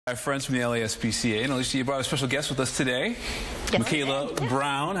Our friends from the LA SPCA, and Alicia, you brought a special guest with us today, yes, Michaela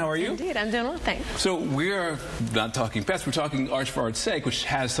Brown. How are you? Indeed, I'm doing well, thanks. So we're not talking pets, we're talking Arts for Art's Sake, which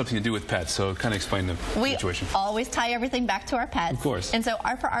has something to do with pets, so kind of explain the situation. We always tie everything back to our pets. Of course. And so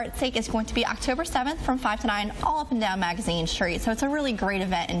Art for Art's Sake is going to be October 7th from 5 to 9, all up and down Magazine Street. So it's a really great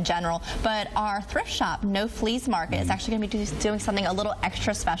event in general. But our thrift shop, No Fleas Market, is actually going to be doing something a little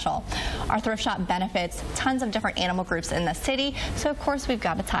extra special. Our thrift shop benefits tons of different animal groups in the city, so of course we've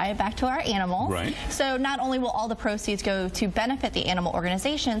got to tie it back to our animals. Right. So not only will all the proceeds go to benefit the animal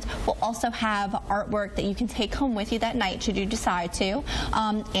organizations, we'll also have artwork that you can take home with you that night should you decide to.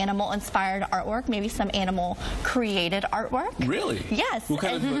 Animal-inspired artwork, maybe some animal-created artwork. Really? Yes. What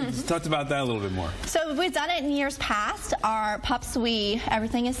kind of, talk about that a little bit more. So we've done it in years past. Our pups,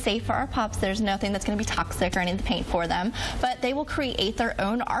 everything is safe for our pups. There's nothing that's going to be toxic or anything to paint for them. But they will create their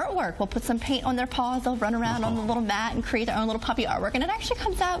own artwork. We'll put some paint on their paws. They'll run around on the little mat and create their own little puppy artwork. And it actually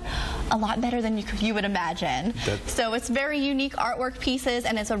comes out a lot better than you would imagine. So it's very unique artwork pieces,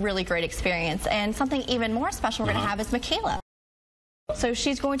 and it's a really great experience. And something even more special we're going to have is Michaela. So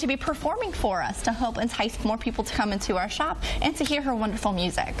she's going to be performing for us to help entice more people to come into our shop and to hear her wonderful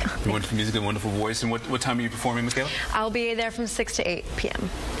music. Wonderful music and wonderful voice. And what time are you performing, Michaela? I'll be there from 6 to 8 p.m.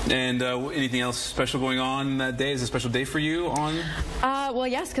 And anything else special going on that day? Is it a special day for you on? Well,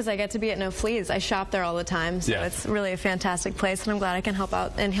 yes, because I get to be at No Fleas. I shop there all the time, so it's really a fantastic place, and I'm glad I can help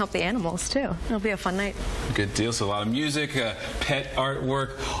out and help the animals, too. It'll be a fun night. Good deal. So a lot of music, pet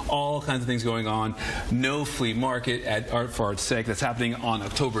artwork, all kinds of things going on. No Flea Market at Art for Art's Sake. That's happening on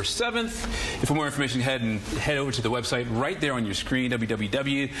October 7th. And for more information, head over to the website right there on your screen,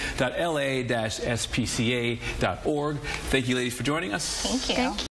 www.la-spca.org. Thank you, ladies, for joining us. Thank you.